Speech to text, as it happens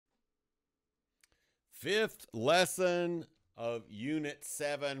Fifth lesson of Unit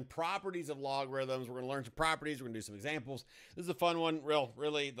 7, Properties of Logarithms. We're going to learn some properties. We're going to do some examples. This is a fun one.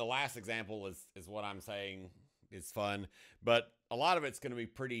 Really, the last example is what I'm saying is fun, but a lot of it's going to be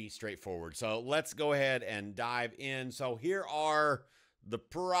pretty straightforward. So let's go ahead and dive in. So here are the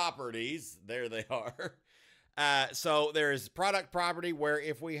properties. There they are. So there is product property, where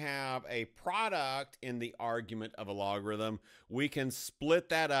if we have a product in the argument of a logarithm, we can split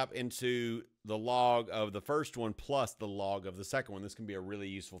that up into the log of the first one plus the log of the second one. This can be a really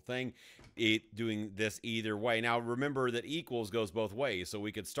useful thing, doing this either way. Now remember that equals goes both ways, so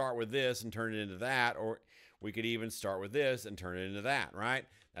we could start with this and turn it into that, or we could even start with this and turn it into that, right?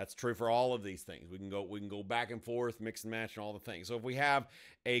 That's true for all of these things. We can go back and forth, mix and match, and all the things. So if we have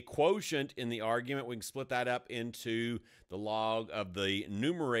a quotient in the argument, we can split that up into the log of the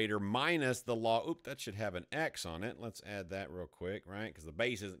numerator minus the log. Oop, that should have an x on it. Let's add that real quick, right? Because the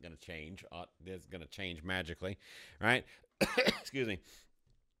base isn't going to change. It's going to change magically, right? Excuse me.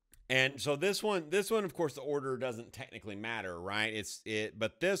 And so this one, of course, the order doesn't technically matter, right?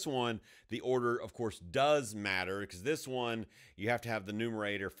 But this one, the order, of course, does matter, because this one, you have to have the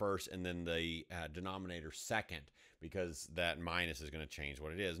numerator first and then the denominator second, because that minus is going to change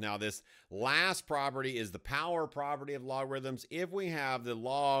what it is. Now, this last property is the power property of logarithms. If we have the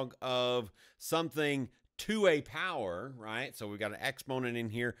log of something to a power, right? So we've got an exponent in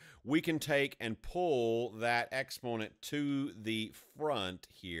here. We can take and pull that exponent to the front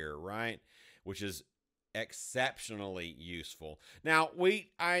here, right? Which is exceptionally useful. Now,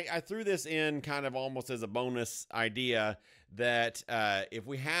 I threw this in kind of almost as a bonus idea that if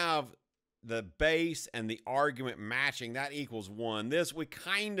we have the base and the argument matching, that equals 1. This we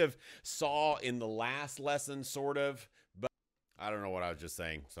kind of saw in the last lesson, sort of. I don't know what I was just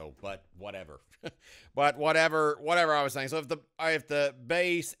saying, so, but whatever. But whatever I was saying. So if the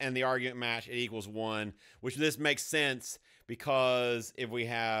base and the argument match, it equals 1, which this makes sense, because if we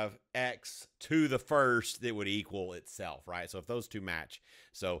have x to the first, it would equal itself, right? So if those two match.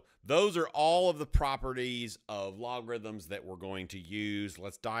 So those are all of the properties of logarithms that we're going to use.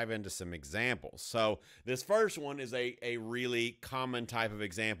 Let's dive into some examples. So this first one is a really common type of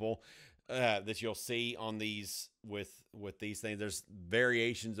example that you'll see on these with these things. There's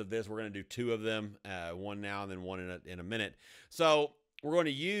variations of this. We're going to do 2 of them, one now and then one in a minute. So we're going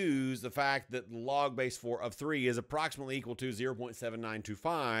to use the fact that log base 4 of 3 is approximately equal to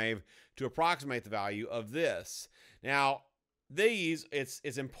 0.7925 to approximate the value of this. Now,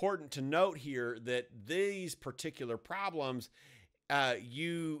 it's important to note here that these particular problems,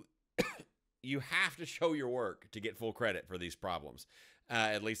 you have to show your work to get full credit for these problems.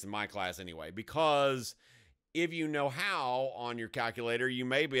 At least in my class anyway, because if you know how on your calculator, you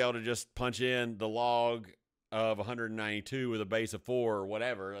may be able to just punch in the log of 192 with a base of 4 or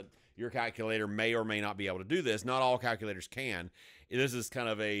whatever. Your calculator may or may not be able to do this. Not all calculators can. This is kind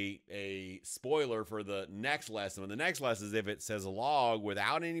of a spoiler for the next lesson. The next lesson is if it says a log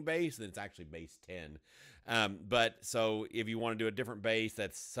without any base, then it's actually base 10. But so if you want to do a different base,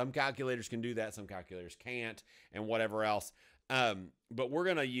 some calculators can do that, some calculators can't, and whatever else. But we're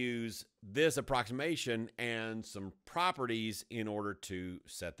going to use this approximation and some properties in order to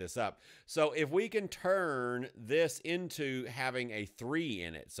set this up. So if we can turn this into having a 3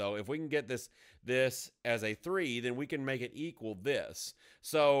 in it, so if we can get this as a 3, then we can make it equal this.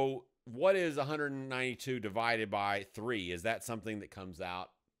 So what is 192 divided by 3? Is that something that comes out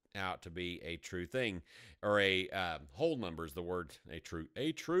to be a true thing, or a whole number is the word, a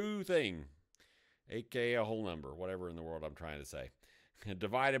true thing, aka a whole number, whatever in the world I'm trying to say.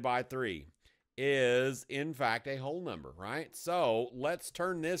 Divided by 3 is, in fact, a whole number, right? So let's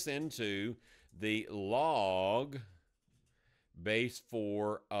turn this into the log base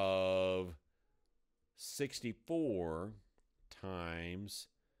 4 of 64 times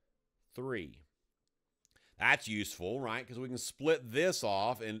 3. That's useful, right? Because we can split this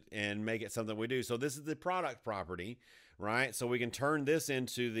off and make it something we do. So this is the product property, right? So we can turn this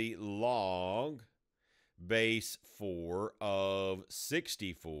into the log base 4 of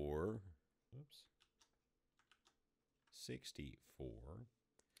 64. Oops. 64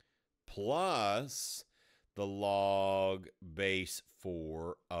 plus the log base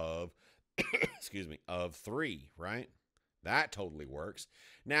 4 of excuse me, of 3, right? That totally works.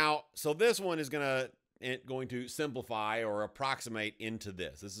 Now, so this one is going to simplify or approximate into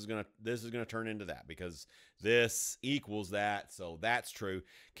this. This is going to turn into that, because this equals that, so that's true.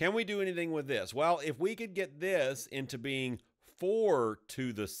 Can we do anything with this? Well, if we could get this into being 4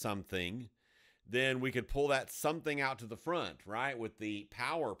 to the something, then we could pull that something out to the front, right, with the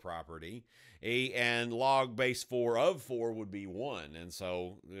power property. And log base 4 of 4 would be 1. And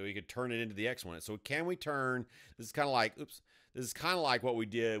so we could turn it into the exponent. So can we turn, this is kind of like, this is kind of like what we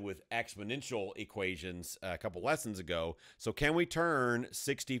did with exponential equations a couple lessons ago. So can we turn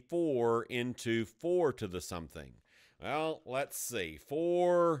 64 into 4 to the something? Well, let's see.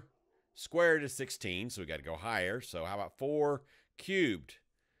 4 squared is 16, so we got to go higher. So how about 4 cubed?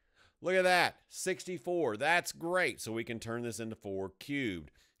 Look at that, 64. That's great. So we can turn this into 4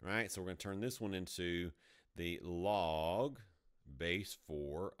 cubed, right? So we're going to turn this one into the log base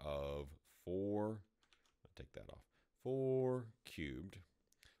 4 of 4. I'll take that off. 4 cubed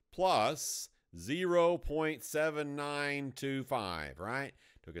plus 0.7925, right?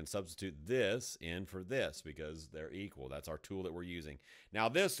 So we can substitute this in for this because they're equal. That's our tool that we're using. Now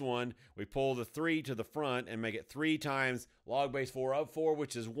this one, we pull the 3 to the front and make it 3 times log base 4 of 4,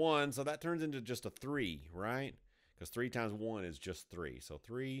 which is 1. So that turns into just a 3, right? Because 3 times 1 is just 3. So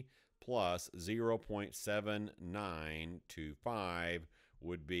 3 plus 0.7925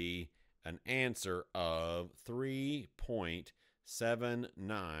 would be an answer of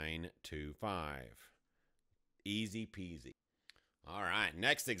 3.7925. Easy peasy. All right,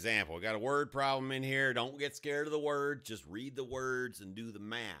 next example. We got a word problem in here. Don't get scared of the words. Just read the words and do the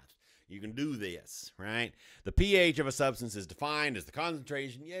math. You can do this, right? The pH of a substance is defined as the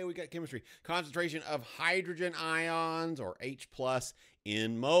concentration, yeah, we got chemistry, concentration of hydrogen ions, or H+,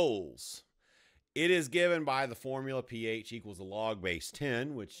 in moles. It is given by the formula pH equals the log base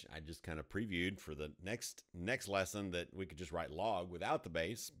 10, which I just kind of previewed for the next lesson, that we could just write log without the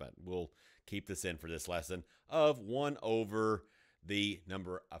base, but we'll keep this in for this lesson, of 1 over the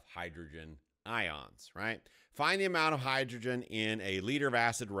number of hydrogen ions, right? Find the amount of hydrogen in a liter of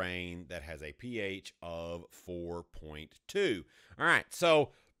acid rain that has a pH of 4.2. All right,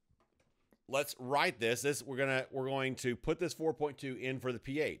 so let's write this. We're going to put this 4.2 in for the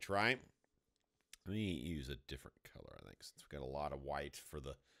pH, right? Let me use a different color, I think, since we've got a lot of white for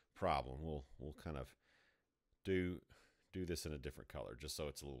the problem. We'll kind of do this in a different color, just so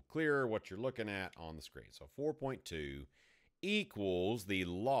it's a little clearer what you're looking at on the screen. So 4.2 equals the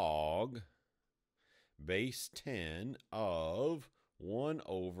log base 10 of 1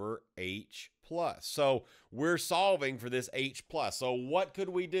 over H plus. So we're solving for this H plus. So what could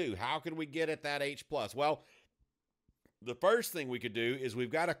we do? How could we get at that H plus? Well, the first thing we could do is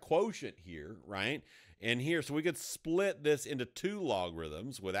we've got a quotient here, right? And here, so we could split this into 2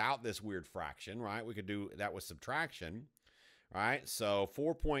 logarithms without this weird fraction, right? We could do that with subtraction, right? So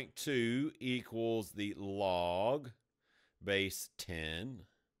 4.2 equals the log base 10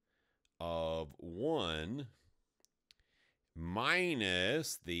 of 1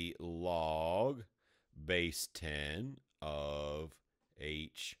 minus the log base 10 of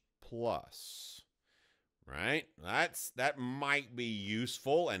H plus. Right? That might be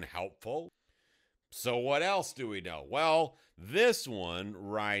useful and helpful. So what else do we know? Well, this one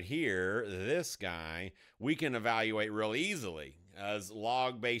right here, this guy, we can evaluate real easily as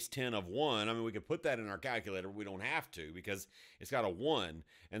log base 10 of 1. I mean, we could put that in our calculator, but we don't have to because it's got a 1.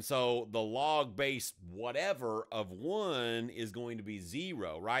 And so the log base whatever of 1 is going to be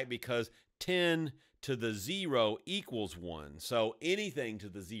 0, right? Because 10 to the 0 equals 1. So anything to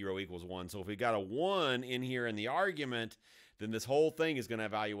the 0 equals 1. So if we got a 1 in here in the argument, then this whole thing is going to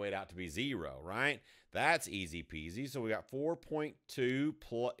evaluate out to be 0, right? That's easy peasy. So we got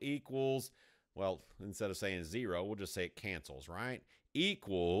 4.2 equals, well, instead of saying 0, we'll just say it cancels, right?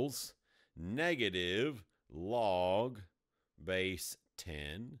 Equals negative log base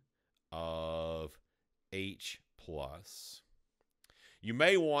 10 of H plus. You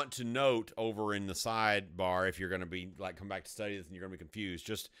may want to note over in the sidebar, if you're going to be like, come back to study this and you're going to be confused,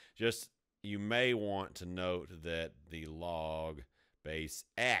 just you may want to note that the log base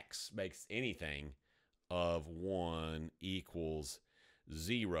x makes anything of 1 equals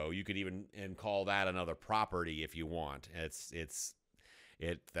 0. You could even call that another property if you want. That's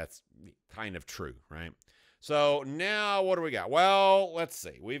kind of true, right? So now what do we got? Well, let's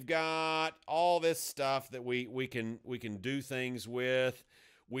see. We've got all this stuff that we can do things with.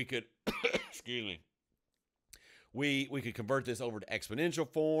 We could excuse me. We could convert this over to exponential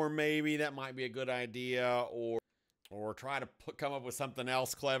form, maybe. That might be a good idea, or try to come up with something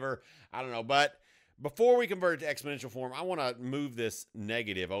else clever. I don't know. But before we convert it to exponential form, I want to move this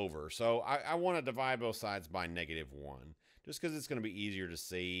negative over. So I want to divide both sides by -1, just because it's going to be easier to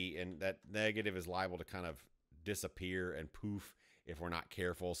see, and that negative is liable to kind of disappear and poof if we're not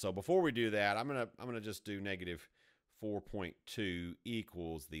careful. So before we do that, I'm gonna just do negative 4.2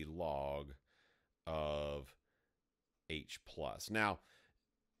 equals the log of H plus. Now,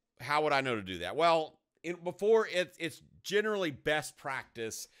 how would I know to do that? Well, it's generally best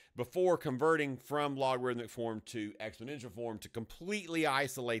practice before converting from logarithmic form to exponential form to completely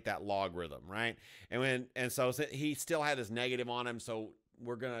isolate that logarithm, right? And so he still had this negative on him, so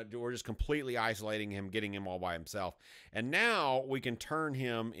we're just completely isolating him, getting him all by himself. And now we can turn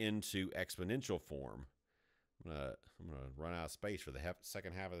him into exponential form. I'm gonna run out of space for the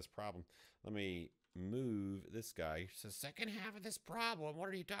second half of this problem. Let me move this guy. It's the second half of this problem. What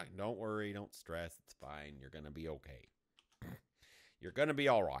are you talking? Don't worry, don't stress. It's fine. You're gonna be okay. You're gonna be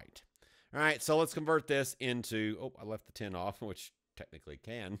all right. All right, so let's convert this into, oh, I left the 10 off, which technically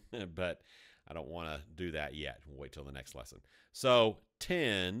can, but I don't want to do that yet. We'll wait till the next lesson. So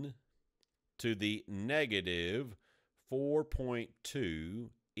 10 to the negative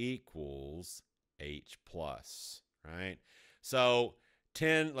 4.2 equals h plus, right? So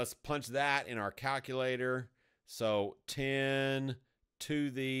 10, let's punch that in our calculator. So 10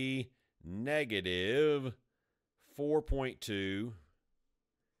 to the negative 4.2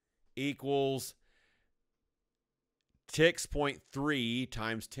 equals 6.3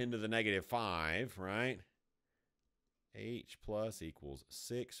 times 10 to the negative 5, right? H plus equals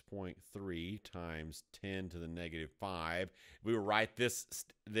 6.3 times 10 to the negative 5. If we were to write this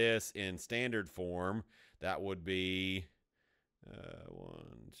in standard form, that would be 1,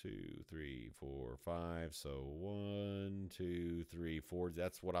 2, 3, 4, 5. So 1, 2, 3, 4.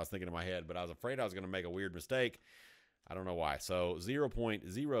 That's what I was thinking in my head, but I was afraid I was going to make a weird mistake. I don't know why. So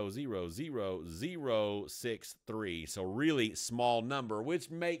 0.000063. So really small number, which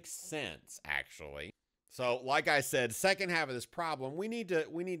makes sense, actually. So like I said, second half of this problem, we need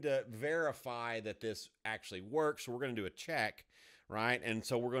to verify that this actually works. So we're going to do a check, right? And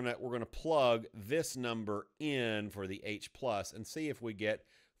so we're going to plug this number in for the h plus and see if we get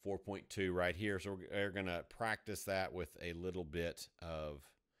 4.2 right here. So we're going to practice that with a little bit of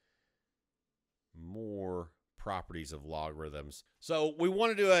more properties of logarithms. So we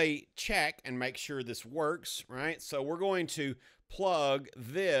want to do a check and make sure this works, right? So we're going to plug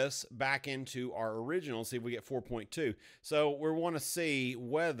this back into our original, see if we get 4.2. So we want to see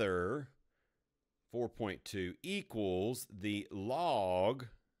whether 4.2 equals the log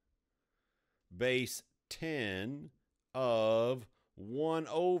base 10 of 1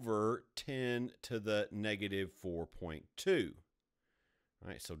 over 10 to the negative 4.2. All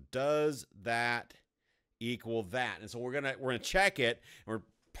right, so does that equal that? And so we're gonna check it. And we're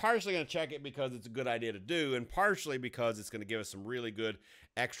partially going to check it because it's a good idea to do, and partially because it's going to give us some really good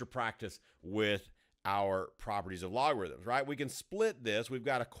extra practice with our properties of logarithms, right? We can split this. We've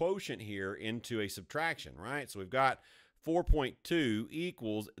got a quotient here into a subtraction, right? So we've got 4.2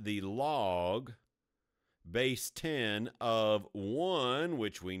 equals the log base 10 of 1,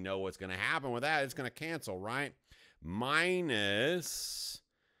 which we know what's going to happen with that. It's going to cancel, right? Minus,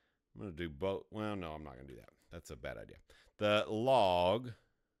 I'm going to do both. Well, no, I'm not going to do that. That's a bad idea. The log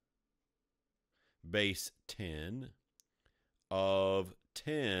base 10 of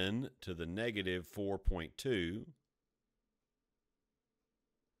 10 to the negative 4.2.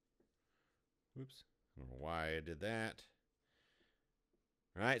 Oops, I don't know why I did that.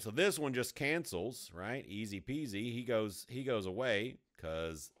 All right, so this one just cancels, right? Easy peasy. He goes away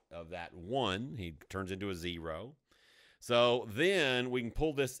because of that 1. He turns into a 0. So then we can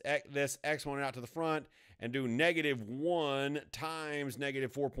pull this exponent out to the front and do negative 1 times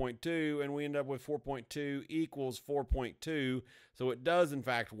negative 4.2, and we end up with 4.2 equals 4.2. So it does, in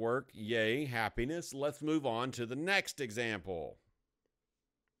fact, work. Yay, happiness. Let's move on to the next example.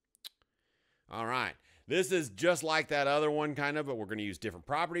 All right. This is just like that other one, kind of, but we're going to use different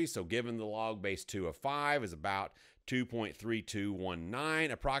properties. So given the log base 2 of 5 is about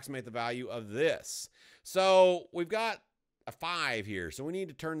 2.3219, approximate the value of this. So we've got a 5 here, so we need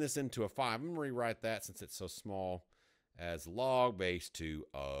to turn this into a 5. I'm going to rewrite that since it's so small as log base 2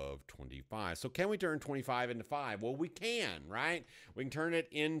 of 25. So can we turn 25 into 5? Well, we can, right? We can turn it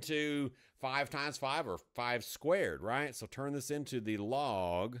into 5 times 5 or 5 squared, right? So turn this into the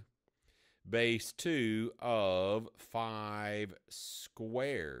log base 2 of 5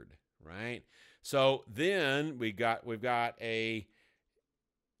 squared, right? So then we've got a,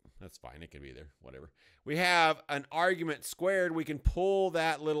 that's fine, it can be there, whatever. We have an argument squared. We can pull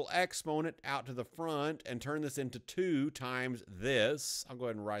that little exponent out to the front and turn this into 2 times this. I'll go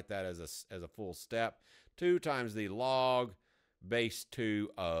ahead and write that as a full step. 2 times the log base 2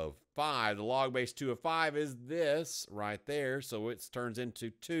 of 5. The log base 2 of 5 is this right there. So it turns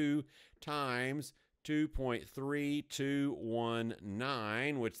into 2 times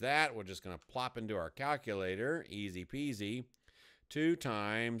 2.3219, which that we're just going to plop into our calculator. Easy peasy. 2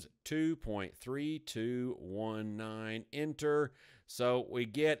 times 2.3219, enter. So we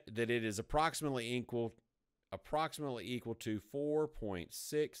get that it is approximately equal to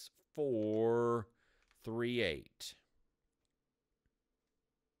 4.6438.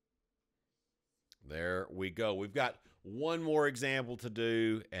 There we go. We've got one more example to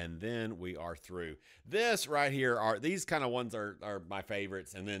do, and then we are through. This right here these kind of ones are my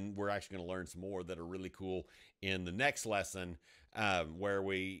favorites, and then we're actually going to learn some more that are really cool in the next lesson, where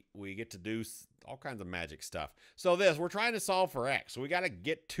we get to do all kinds of magic stuff. So we're trying to solve for x. So we got to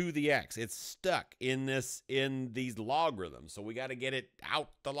get to the x. It's stuck in these logarithms. So we got to get it out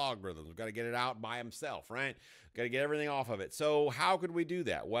the logarithms. We've got to get it out by himself, right? Got to get everything off of it. So how could we do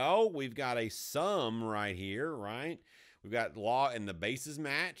that? Well, we've got a sum right here, right? We've got law and the bases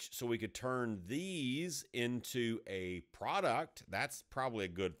match, so we could turn these into a product. That's probably a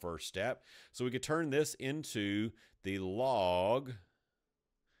good first step. So we could turn this into the log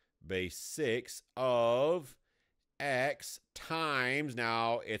base 6 of x times,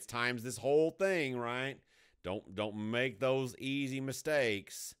 now it's times this whole thing, right? Don't make those easy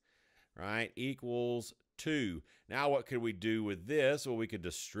mistakes, right? Equals 2. Now what could we do with this? Well, we could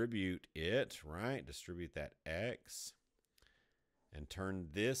distribute it, right? Distribute that x and turn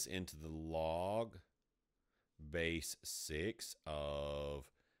this into the log base 6 of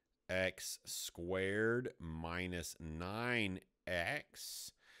x squared minus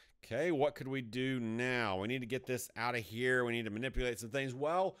 9x. Okay, what could we do now? We need to get this out of here. We need to manipulate some things.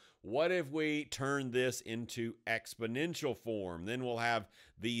 Well, what if we turn this into exponential form? Then we'll have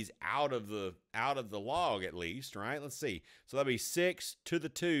these out of the log at least, right? Let's see. So that'll be 6 to the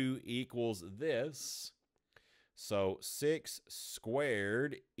 2 equals this. So 6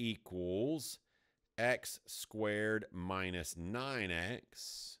 squared equals x squared minus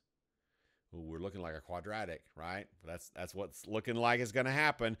 9x. Ooh, we're looking like a quadratic, right? That's what's looking like is going to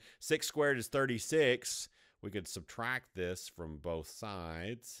happen. 6 squared is 36. We could subtract this from both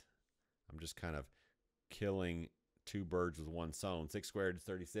sides. I'm just kind of killing two birds with one stone. 6 squared is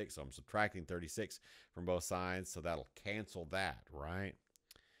 36, so I'm subtracting 36 from both sides, so that'll cancel that, right?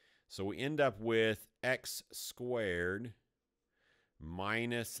 So we end up with x squared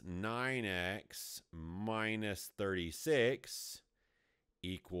minus 9x minus 36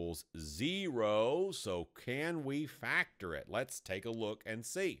 equals 0. So can we factor it? Let's take a look and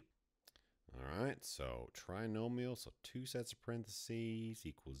see. All right, so trinomial, so 2 sets of parentheses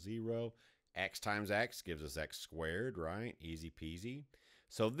equals 0. X times x gives us x squared, right? Easy peasy.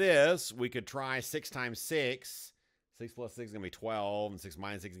 So this, we could try 6 times 6. 6 plus 6 is going to be 12, and 6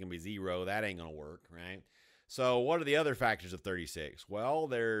 minus 6 is going to be 0. That ain't going to work, right? So what are the other factors of 36? Well,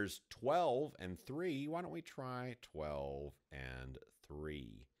 there's 12 and 3. Why don't we try 12 and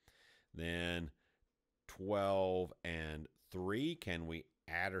 3? Then 12 and 3, can we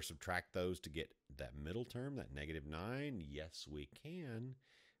add or subtract those to get that middle term, that negative 9? Yes, we can.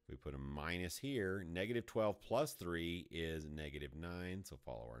 If we put a minus here, negative 12 plus 3 is negative 9. So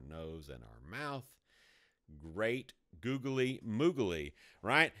follow our nose and our mouth. Great googly moogly,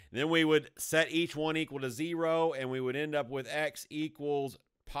 right? Then we would set each one equal to 0, and we would end up with x equals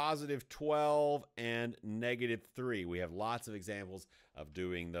positive 12 and negative 3. We have lots of examples of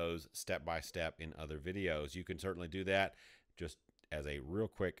doing those step by step in other videos. You can certainly do that. Just as a real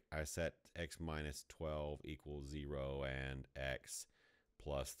quick, I set x minus 12 equals 0 and x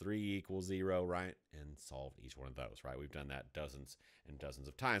plus 3 equals 0, right? And solve each one of those, right? We've done that dozens and dozens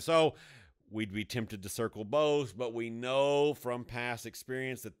of times. So we'd be tempted to circle both, but we know from past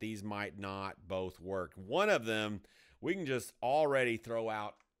experience that these might not both work. One of them we can just already throw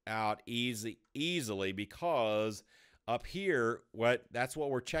out easily, because up here, that's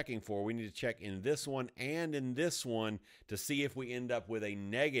what we're checking for. We need to check in this one and in this one to see if we end up with a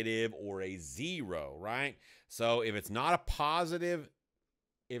negative or a 0, right? So if it's not a positive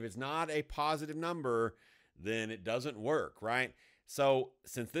number, then it doesn't work, right? So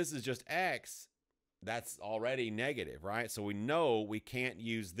since this is just x, that's already negative, right? So we know we can't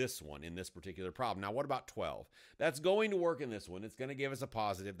use this one in this particular problem. Now, what about 12? That's going to work in this one. It's going to give us a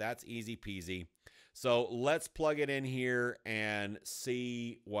positive. That's easy peasy. So let's plug it in here and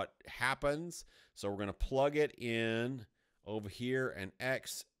see what happens. So we're going to plug it in over here, and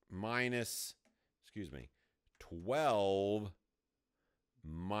x minus, 12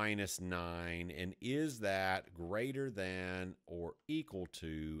 minus 9, and is that greater than or equal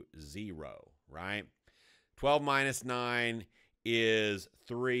to 0, right? 12 minus 9 is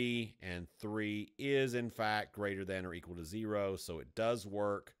 3, and 3 is in fact greater than or equal to 0, so it does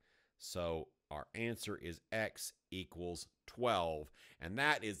work. So our answer is x equals 12, and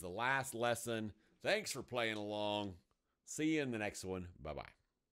that is the last lesson. Thanks for playing along. See you in the next one. Bye-bye.